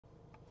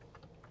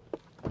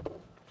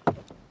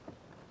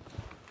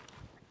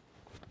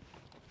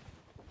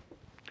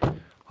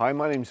Hi,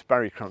 my name's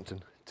Barry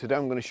Crampton. Today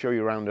I'm going to show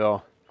you around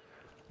our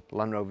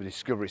Land Rover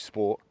Discovery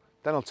Sport,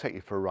 then I'll take you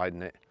for a ride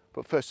in it,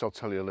 but first I'll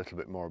tell you a little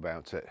bit more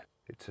about it.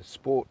 It's a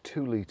Sport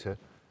 2 litre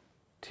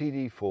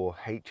TD4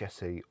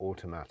 HSE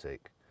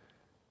automatic,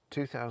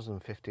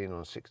 2015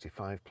 on a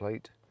 65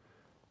 plate,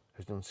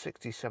 has done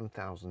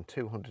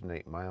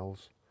 67,208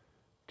 miles,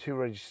 2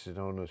 registered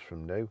owners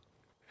from new,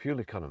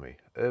 fuel economy,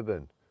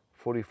 urban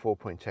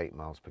 44.8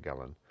 miles per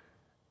gallon,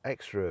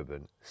 extra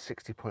urban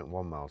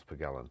 60.1 miles per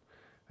gallon,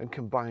 and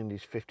combined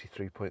is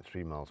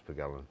 53.3 miles per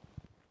gallon.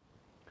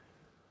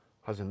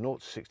 Has a 0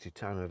 to 60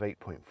 time of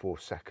 8.4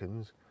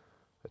 seconds,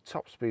 a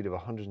top speed of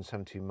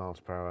 117 miles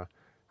per hour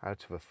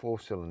out of a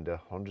 4-cylinder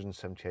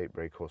 178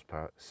 brake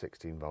horsepower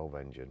 16 valve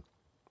engine.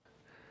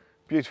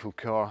 Beautiful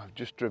car. I've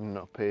just driven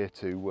up here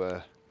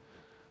to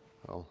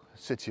well,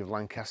 city of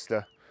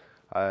Lancaster,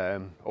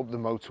 up the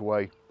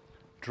motorway.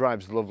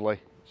 Drives lovely.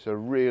 It's a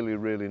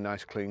really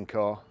nice clean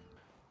car.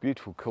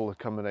 Beautiful colour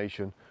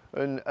combination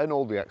and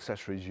all the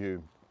accessories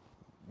you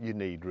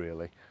need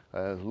really.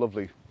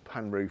 Lovely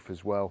pan roof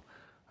as well.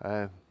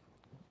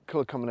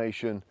 Colour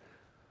combination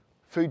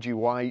Fuji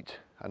White,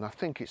 and I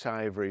think it's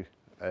Ivory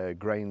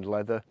grained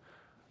leather,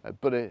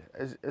 but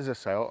as I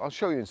say, I'll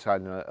show you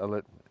inside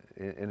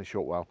in a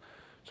short while.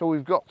 So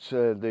we've got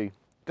the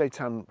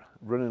daytime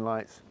running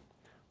lights,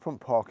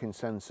 front parking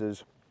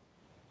sensors,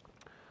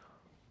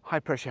 high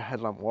pressure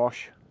headlamp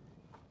wash.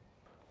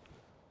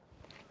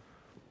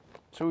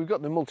 So we've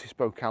got the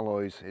multi-spoke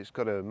alloys. It's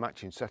got a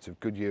matching set of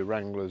Goodyear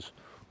Wranglers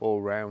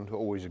all round,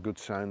 always a good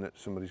sign that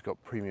somebody's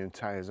got premium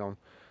tyres on.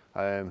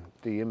 The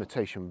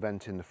imitation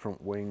vent in the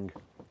front wing,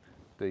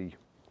 the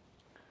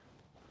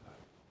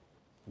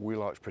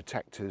wheel arch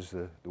protectors,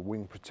 the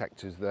wing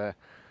protectors there.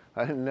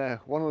 And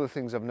one of the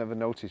things I've never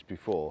noticed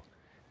before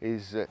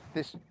is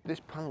this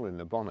panel in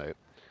the bonnet.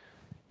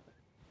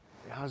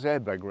 It has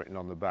airbag written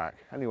on the back.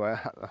 Anyway,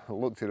 I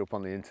looked it up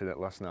on the internet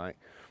last night,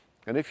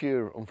 and if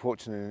you're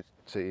unfortunate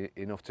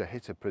enough to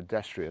hit a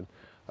pedestrian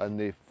and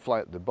they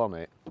fly up the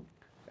bonnet,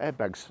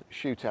 airbags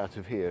shoot out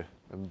of here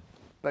and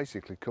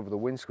basically cover the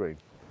windscreen.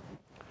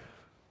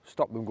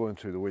 Stop them going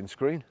through the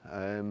windscreen,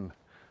 and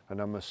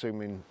I'm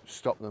assuming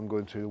stop them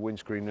going through the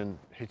windscreen and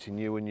hitting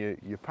you and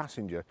your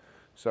passenger.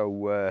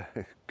 So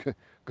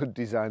good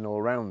design all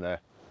around there.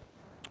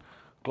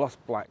 Gloss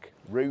black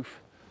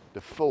roof,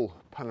 the full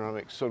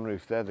panoramic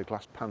sunroof there, the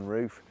glass pan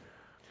roof.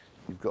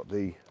 You've got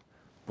the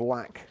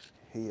black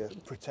here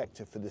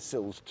protector for the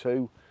sills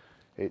too.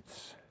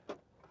 It's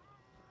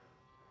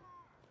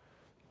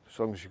as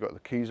long as you've got the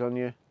keys on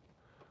you,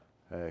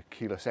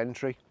 keyless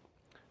entry,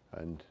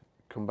 and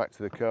come back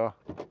to the car,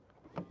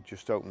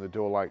 just open the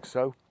door like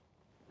so.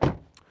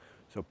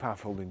 So power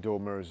folding door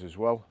mirrors as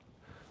well,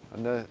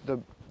 and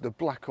the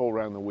black all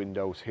around the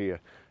windows here,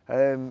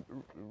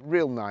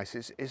 real nice.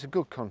 It's a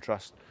good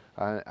contrast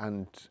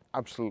and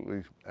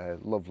absolutely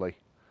lovely.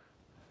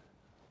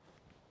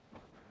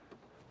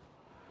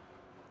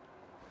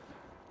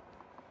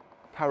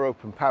 Power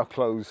open, power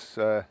close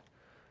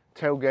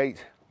tailgate.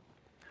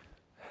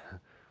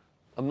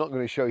 I'm not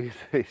going to show you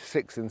the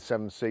 6 and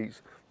 7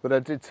 seats, but I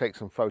did take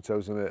some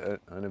photos and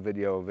a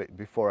video of it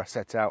before I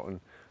set out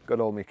and got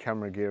all my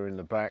camera gear in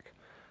the back.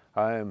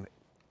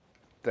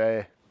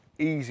 They're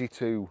easy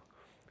to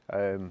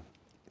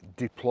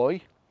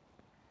deploy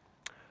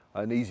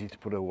and easy to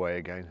put away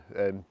again.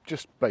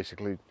 Just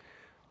basically,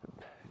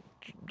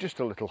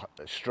 just a little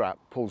strap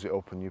pulls it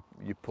up and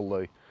you pull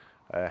the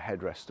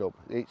headrest up.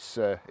 It's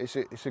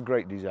a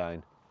great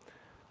design.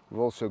 We've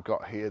also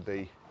got here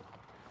the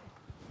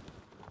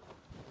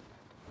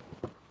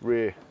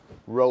rear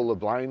roller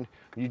blind.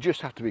 You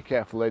just have to be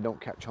careful they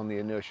don't catch on the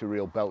inertia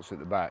reel belts at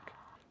the back.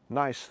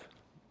 Nice,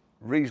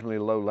 reasonably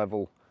low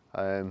level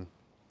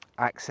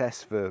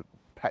access for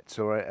pets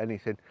or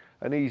anything,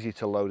 and easy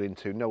to load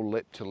into. No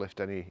lip to lift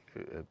any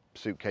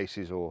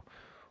suitcases or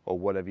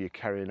whatever you're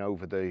carrying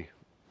over the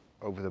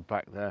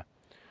back there.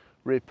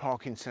 Rear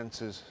parking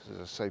sensors, as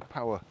I say,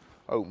 power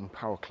open,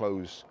 power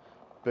close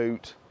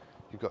boot.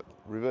 You've got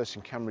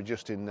reversing camera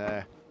just in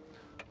there.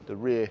 The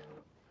rear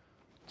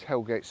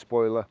tailgate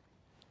spoiler,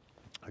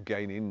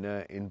 again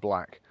in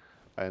black,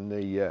 and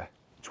the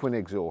twin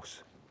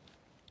exhausts.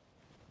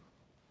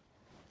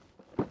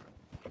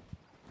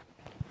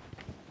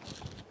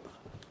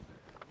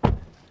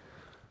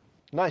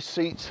 Nice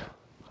seats,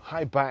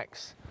 high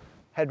backs,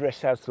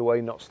 headrest out of the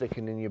way, not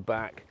sticking in your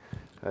back,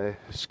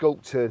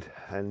 sculpted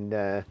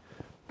and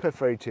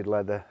perforated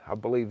leather. I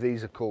believe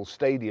these are called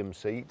stadium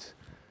seats,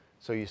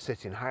 so you're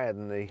sitting higher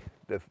than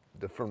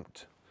the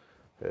front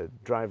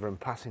driver and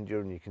passenger,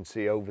 and you can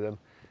see over them.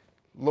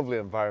 Lovely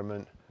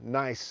environment,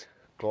 nice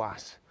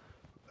glass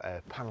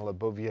panel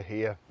above you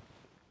here,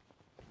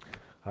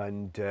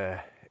 and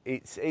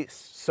it's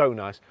so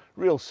nice.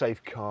 Real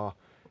safe car.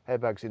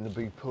 Airbags in the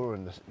B pillar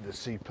and the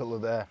C pillar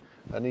there,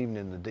 and even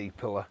in the D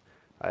pillar.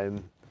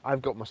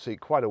 I've got my seat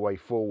quite a way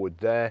forward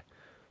there,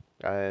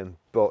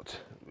 but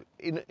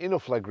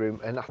enough leg room,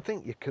 and I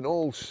think you can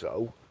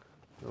also,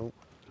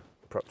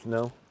 perhaps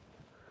no,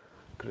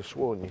 could have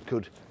sworn you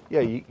could, yeah,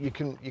 you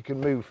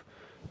can move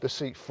the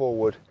seat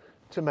forward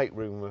to make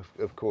room,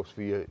 of course,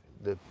 for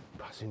the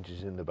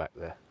passengers in the back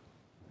there.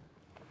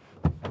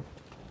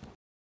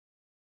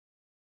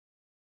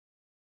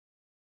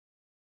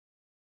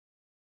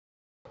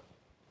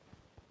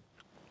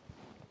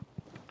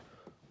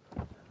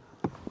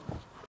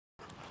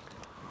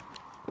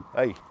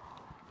 Hey,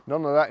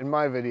 none of that in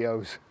my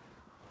videos.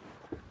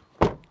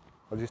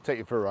 I'll just take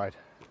you for a ride.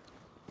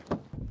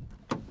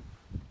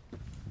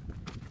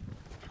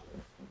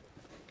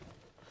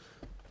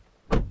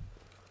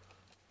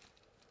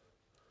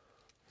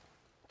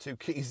 Two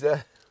keys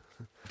there.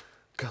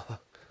 Got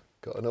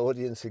an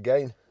audience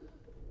again.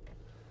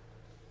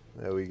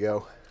 There we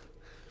go.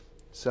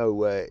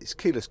 So it's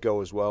keyless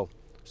go as well.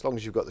 As long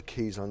as you've got the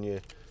keys on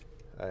you,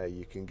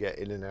 you can get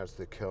in and out of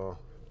the car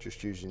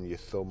just using your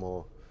thumb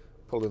or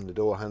pulling the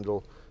door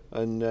handle,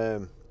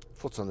 and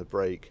foot on the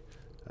brake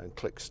and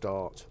click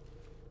start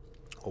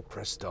or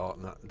press start,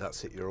 and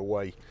that's it, you're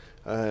away.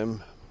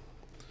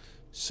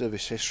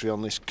 Service history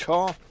on this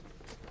car.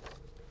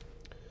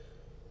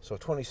 So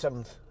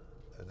 27th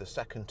of the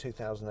 2nd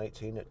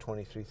 2018 at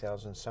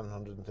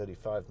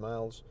 23,735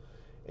 miles,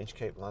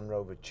 Inchcape Land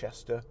Rover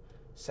Chester.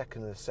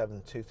 2nd of the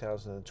 7th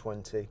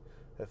 2020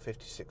 at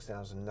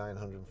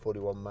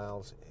 56,941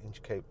 miles,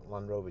 Inchcape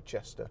Land Rover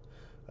Chester.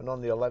 And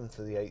on the 11th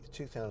of the 8th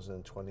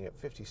 2020 at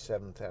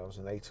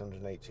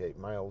 57,888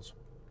 miles,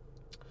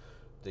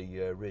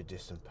 the rear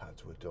distance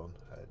pads were done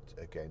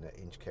again at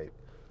Inchcape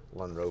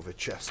Land Rover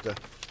Chester.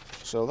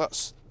 So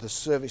that's the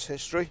service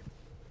history.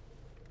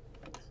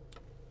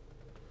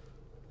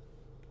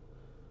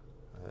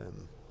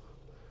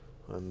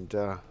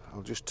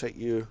 I'll just take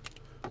you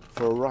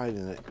for a ride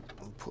in it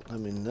and put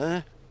them in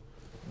there,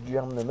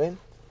 jam them in.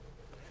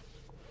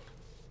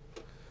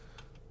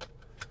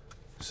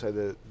 So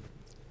the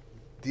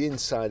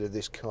inside of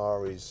this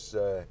car is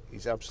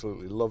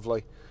absolutely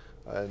lovely,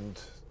 and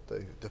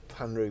the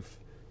pan roof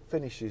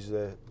finishes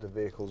the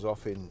vehicles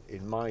off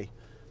in my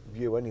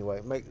view anyway.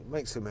 It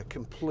makes them a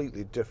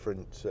completely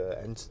different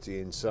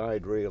entity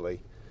inside, really.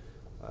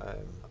 A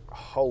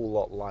whole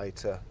lot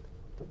lighter,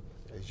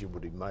 as you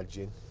would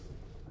imagine.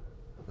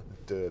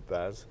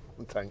 Baz,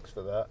 thanks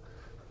for that.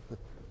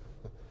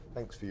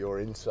 Thanks for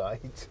your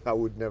insight. I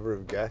would never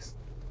have guessed.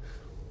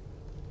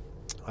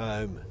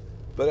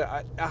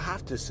 But I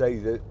have to say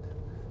that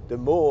the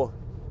more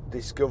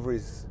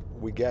discoveries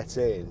we get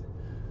in,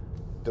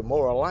 the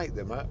more I like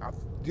them.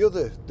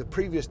 The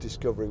previous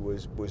Discovery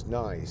was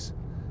nice,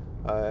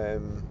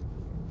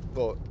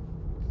 but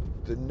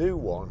the new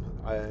one,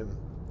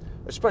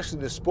 especially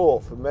the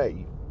Sport, for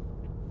me,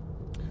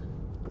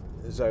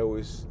 as I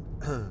always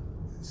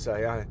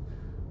say,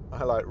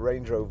 I like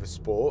Range Rover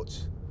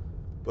Sports,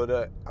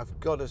 but I've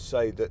got to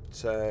say that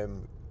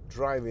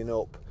driving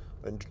up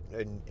and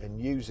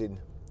using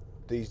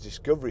these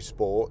Discovery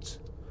Sports,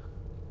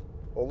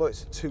 although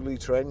it's a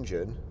 2-litre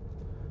engine,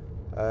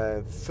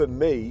 for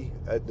me,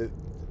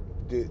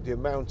 the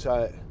amount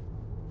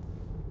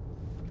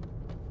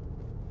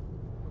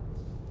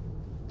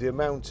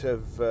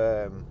of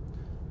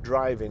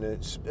driving,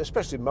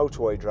 especially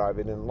motorway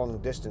driving and long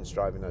distance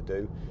driving I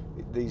do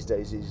these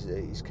days,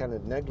 is kind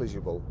of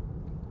negligible.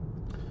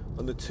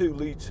 On the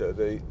 2-litre,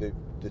 the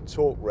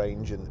torque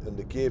range and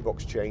the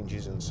gearbox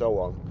changes and so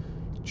on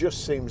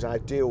just seems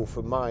ideal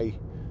for my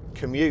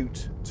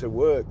commute to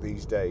work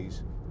these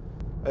days.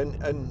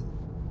 And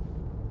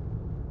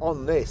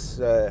on this,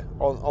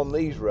 on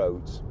these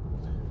roads,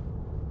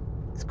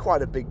 it's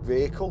quite a big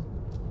vehicle,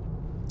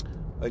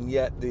 and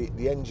yet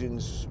the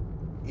engine's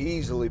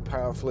easily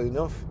powerful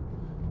enough,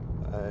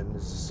 and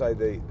as I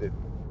say,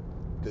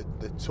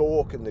 the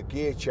torque and the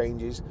gear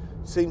changes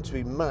seem to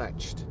be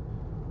matched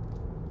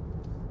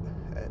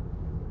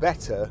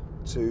better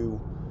to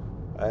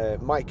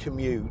my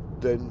commute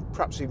than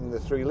perhaps even the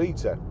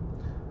 3-litre.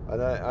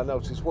 And I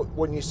notice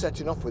when you're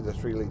setting off with a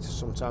 3-litre,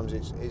 sometimes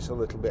it's a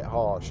little bit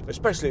harsh,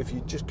 especially if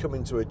you just come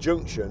into a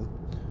junction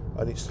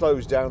and it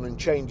slows down and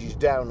changes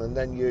down, and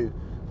then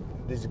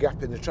there's a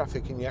gap in the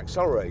traffic and you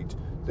accelerate.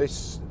 The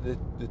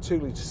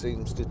 2-litre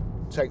seems to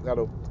take that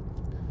up,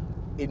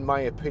 in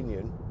my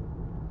opinion,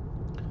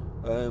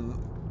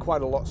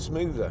 quite a lot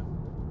smoother.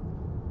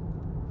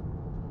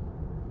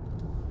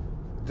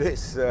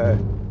 This the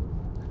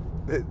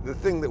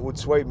thing that would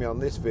sway me on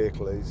this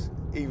vehicle is,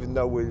 even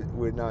though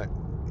we're not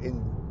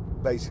in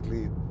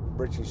basically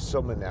British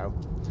summer now,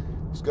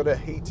 it's got a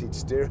heated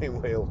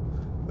steering wheel,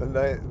 and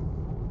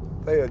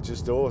they are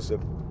just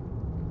awesome.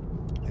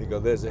 There you go,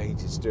 there's a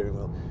heated steering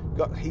wheel.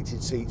 Got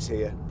heated seats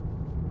here,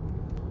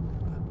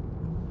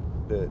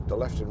 the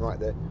left and right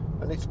there,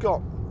 and it's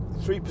got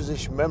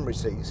 3-position memory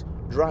seats,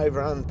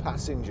 driver and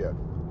passenger.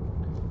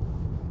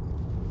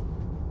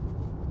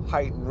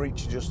 Height and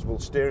reach adjustable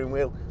steering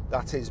wheel,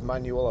 that is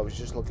manual. I was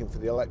just looking for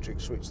the electric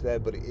switch there,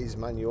 but it is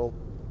manual.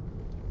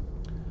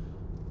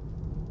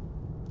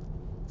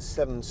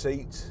 7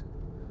 seats,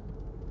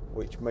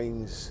 which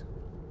means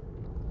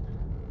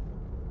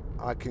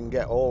I can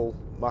get all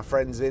my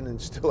friends in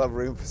and still have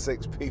room for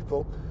 6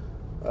 people.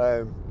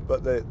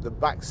 But the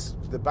back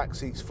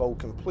seats fold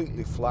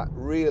completely flat,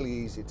 really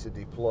easy to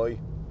deploy.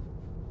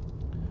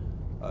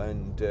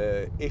 and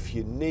if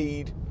you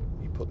need,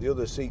 you put the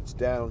other seats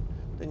down,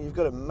 then you've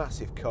got a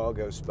massive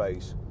cargo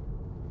space.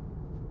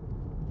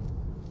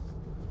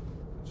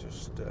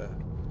 Just got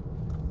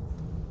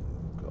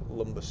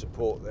lumbar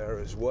support there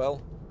as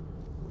well,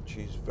 which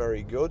is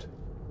very good.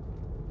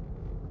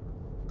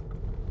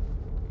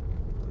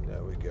 And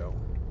there we go.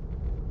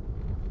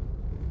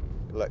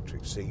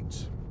 Electric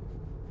seats.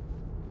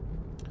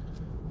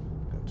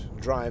 Got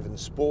drive and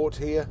sport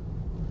here.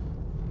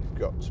 You've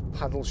got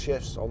paddle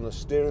shifts on the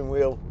steering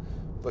wheel,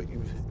 but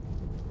you've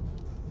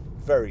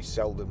very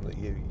seldom that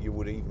you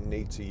would even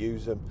need to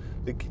use them.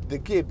 The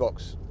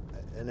gearbox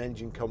and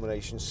engine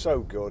combination is so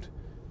good.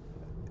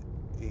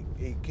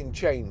 It can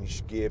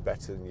change gear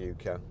better than you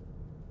can.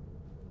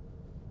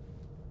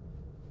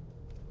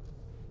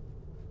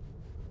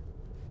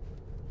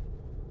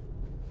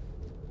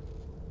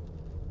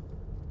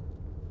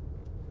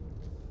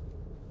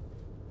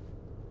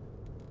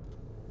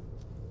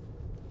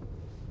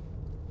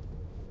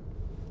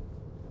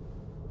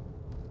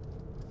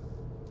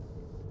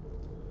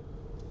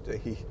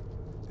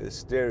 The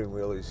steering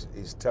wheel is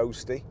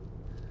toasty.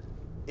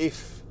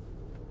 If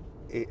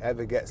it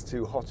ever gets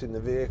too hot in the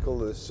vehicle,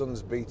 the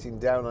sun's beating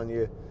down on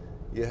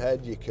your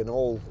head, you can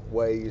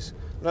always...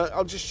 Now,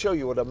 I'll just show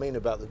you what I mean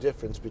about the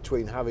difference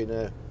between having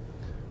a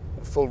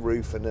full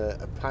roof and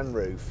a pan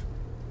roof.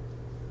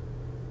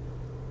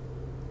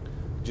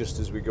 Just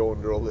as we go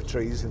under all the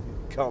trees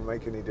and can't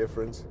make any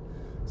difference.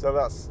 So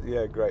that's,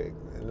 yeah, great.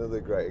 Another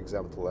great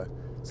example there.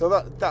 So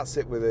that's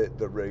it with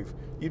the roof.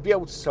 You'd be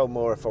able to sell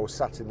more if I was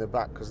sat in the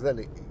back, because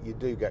then you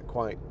do get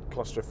quite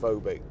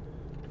claustrophobic.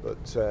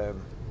 But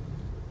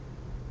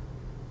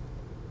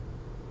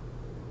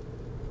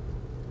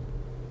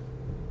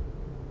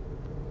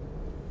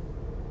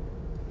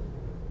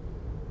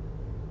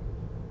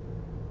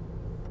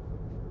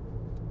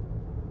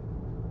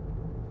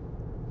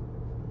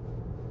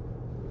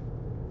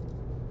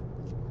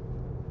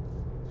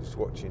just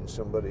watching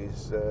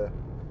somebody's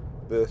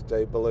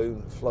birthday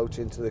balloon float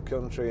into the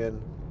country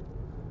and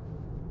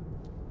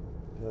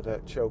no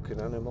doubt choke an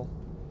animal.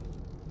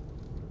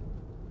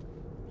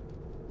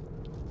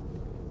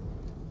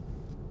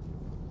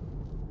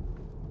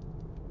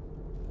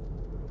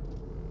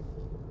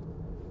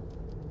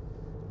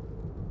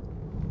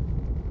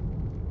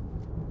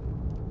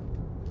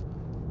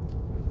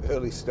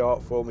 Early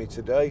start for me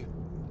today.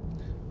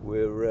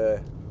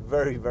 We're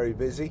very, very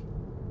busy.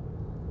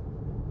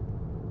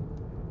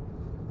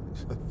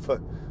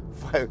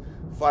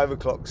 5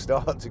 o'clock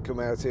start to come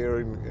out here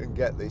and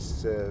get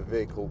this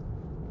vehicle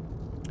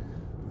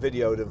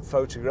videoed and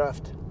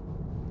photographed.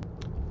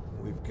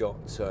 We've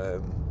got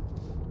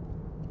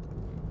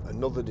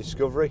another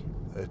Discovery,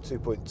 a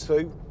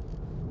 2.2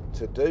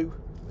 to do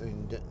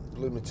in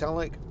blue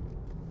metallic,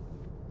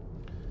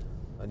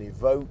 an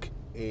Evoque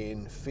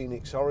in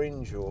Phoenix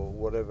orange or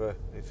whatever,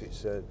 if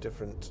it's a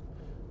different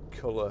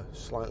colour,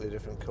 slightly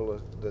different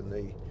colour than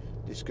the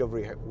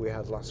Discovery we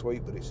had last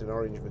week, but it's an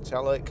orange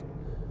metallic.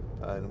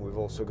 And we've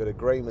also got a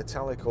grey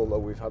metallic, although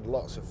we've had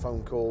lots of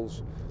phone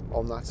calls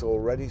on that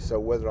already, so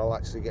whether I'll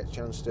actually get a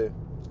chance to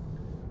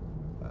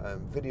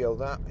video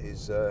that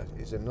is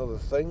another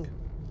thing,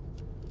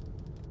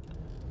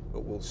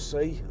 but we'll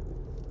see.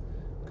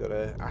 Got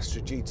a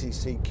Astra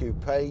GTC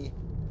Coupe,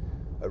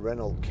 a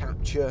Renault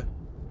Captur,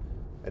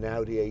 an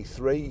Audi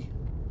A3,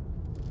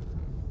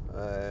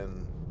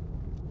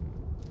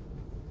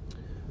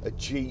 a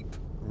Jeep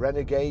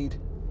Renegade,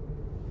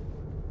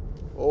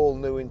 all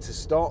new into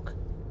stock.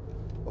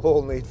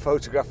 All need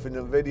photographing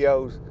and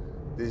videos.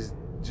 There's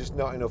just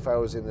not enough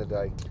hours in the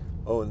day.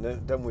 Oh, and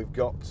then we've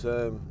got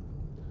some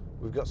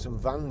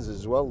vans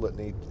as well that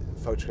need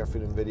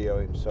photographing and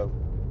videoing. So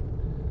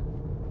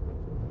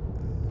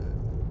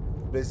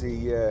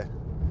busy.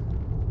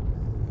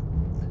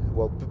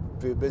 Well,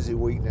 be a busy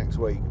week next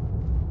week.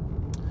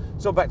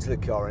 So back to the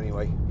car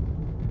anyway.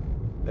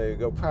 There you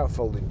go. Power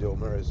folding door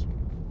mirrors.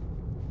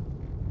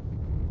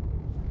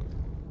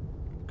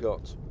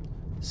 Got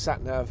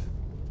sat-nav,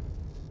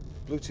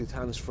 Bluetooth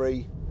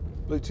hands-free,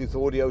 Bluetooth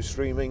audio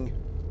streaming.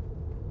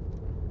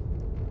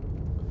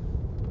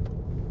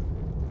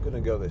 I'm going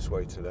to go this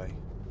way today.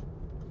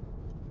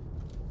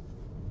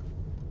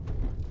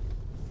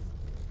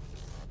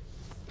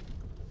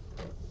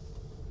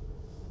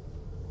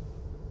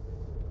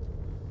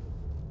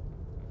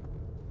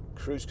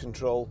 Cruise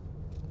control,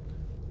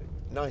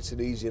 nice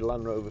and easy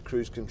Land Rover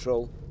cruise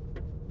control.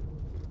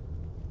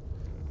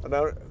 And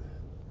I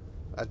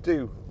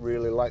do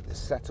really like the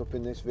setup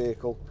in this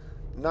vehicle.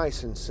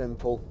 Nice and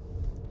simple.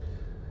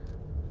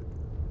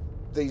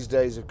 These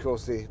days, of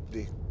course, they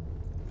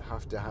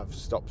have to have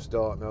stop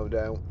start, no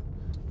doubt,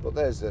 but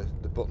there's the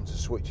button to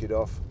switch it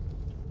off.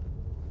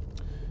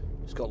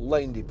 It's got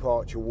lane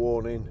departure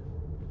warning,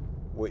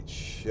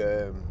 which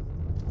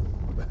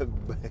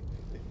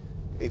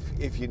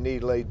if you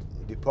need lane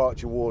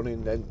departure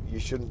warning, then you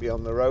shouldn't be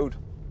on the road.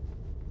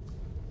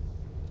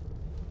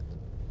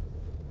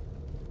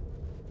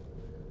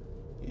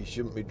 You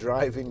shouldn't be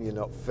driving, you're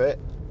not fit.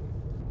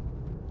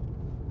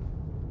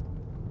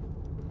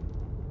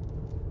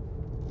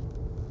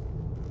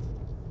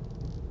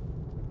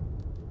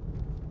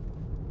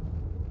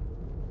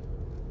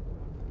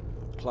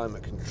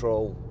 climate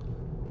control.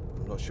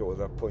 I'm not sure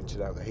whether I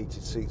pointed out the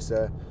heated seats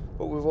there,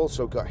 but we've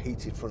also got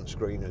heated front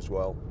screen as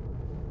well,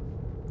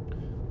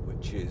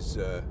 which is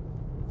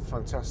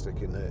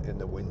fantastic in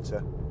the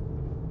winter.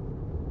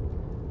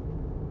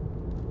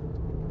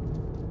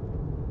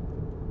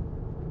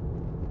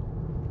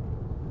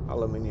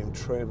 Aluminium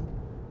trim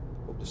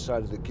up the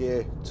side of the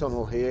gear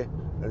tunnel here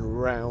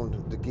and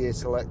round the gear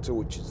selector,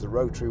 which is the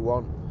rotary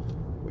one,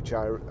 which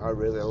I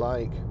really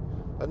like.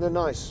 And the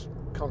nice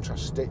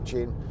contrast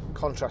stitching,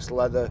 contrast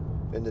leather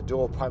in the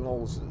door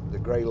panels, the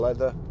grey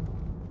leather.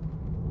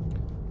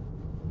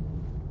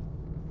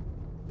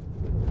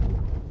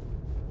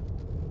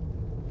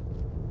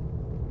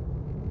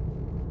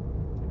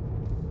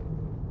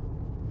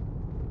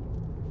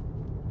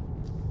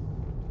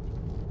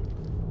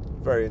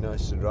 Very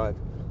nice to drive.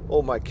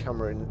 All my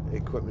camera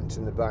equipment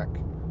in the back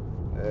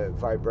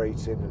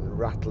vibrating and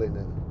rattling,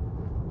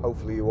 and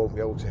hopefully you won't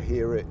be able to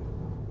hear it.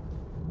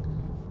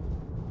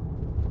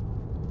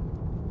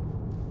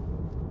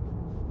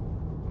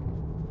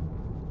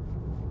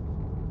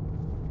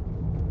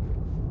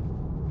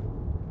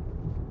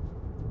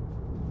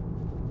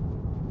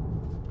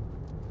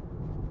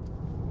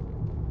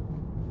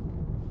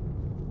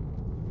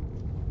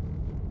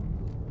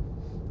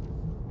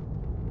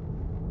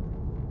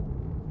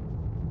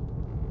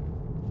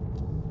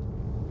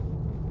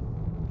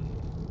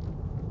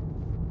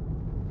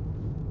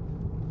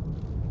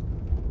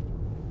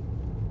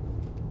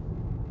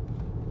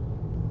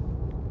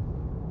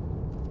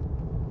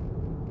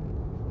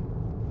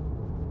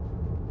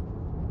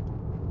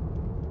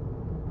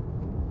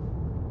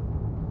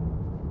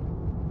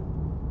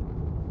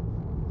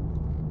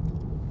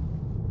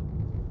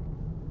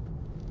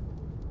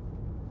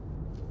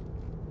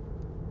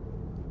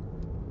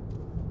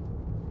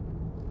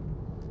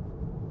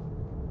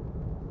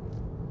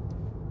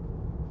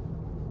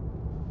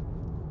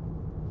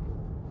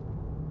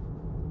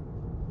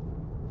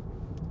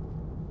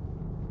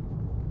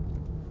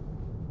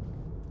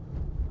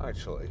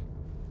 Actually,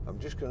 I'm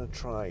just going to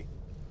try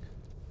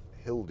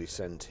hill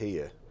descent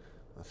here.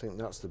 I think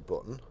that's the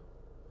button.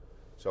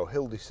 So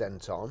hill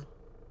descent on.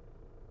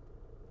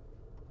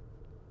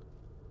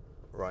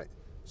 Right,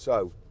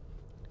 so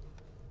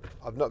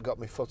I've not got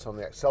my foot on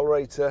the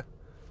accelerator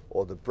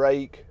or the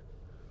brake,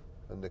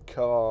 and the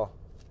car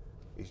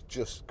is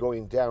just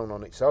going down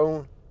on its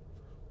own,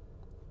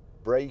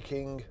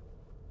 braking.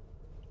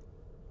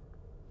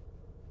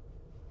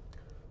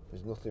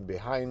 There's nothing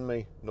behind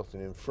me,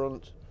 nothing in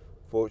front.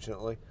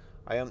 Fortunately,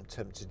 I am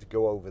tempted to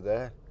go over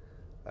there.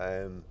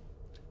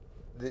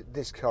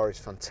 This car is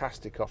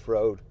fantastic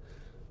off-road.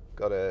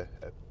 Got a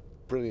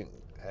brilliant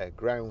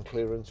ground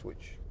clearance,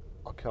 which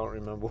I can't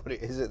remember what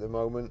it is at the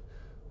moment,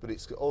 but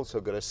it's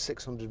also got a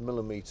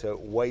 600mm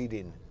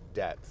wading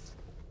depth.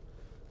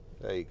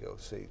 There you go.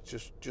 See,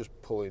 just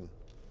pulling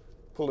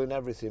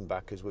everything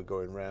back as we're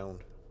going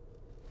round.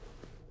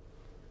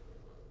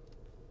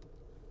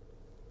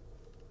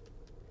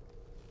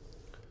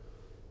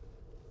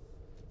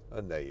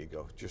 And there you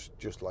go,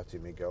 just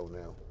letting me go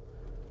now.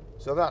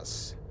 So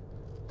that's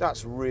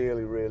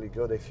really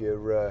good if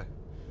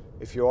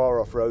you are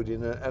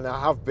off-roading, and I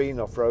have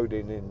been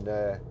off-roading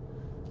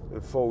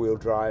in four-wheel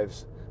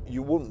drives.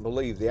 You wouldn't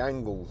believe the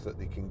angles that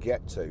they can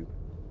get to,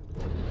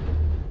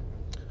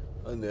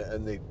 and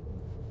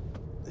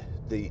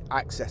the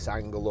access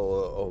angle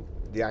or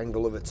the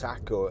angle of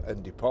attack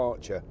and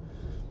departure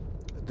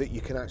that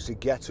you can actually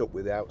get up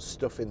without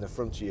stuffing the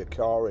front of your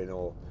car in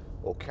or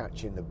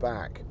catching the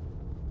back.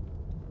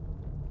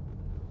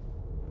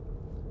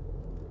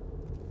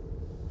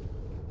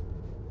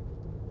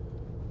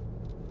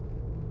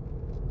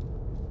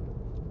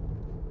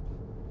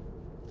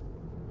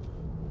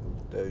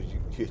 There's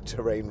your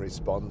terrain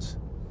response.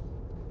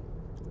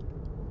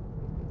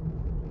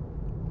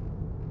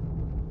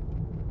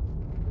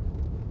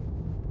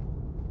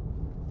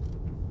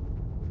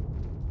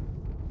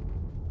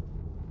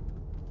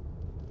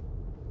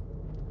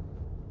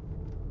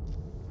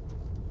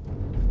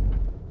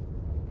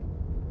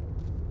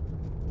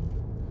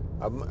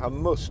 I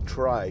must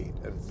try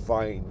and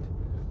find,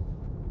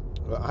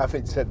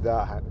 having said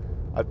that,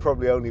 I'd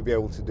probably only be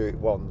able to do it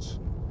once.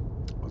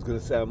 I was going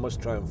to say I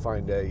must try and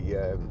find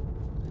an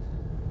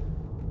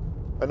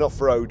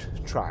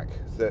off-road track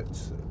that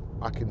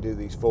I can do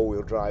these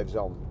four-wheel drives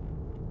on,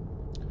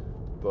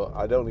 but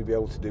I'd only be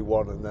able to do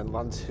one, and then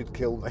Lance would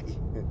kill me.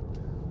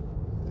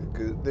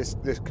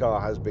 This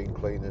car has been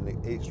clean, and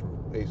it's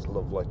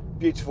lovely.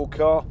 Beautiful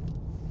car,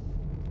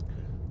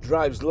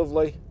 drives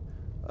lovely.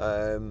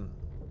 I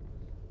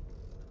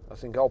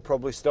think I'll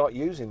probably start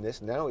using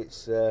this now.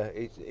 It's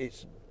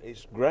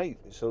great.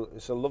 It's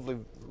a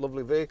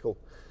lovely vehicle.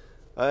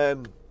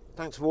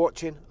 Thanks for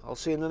watching. I'll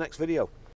see you in the next video.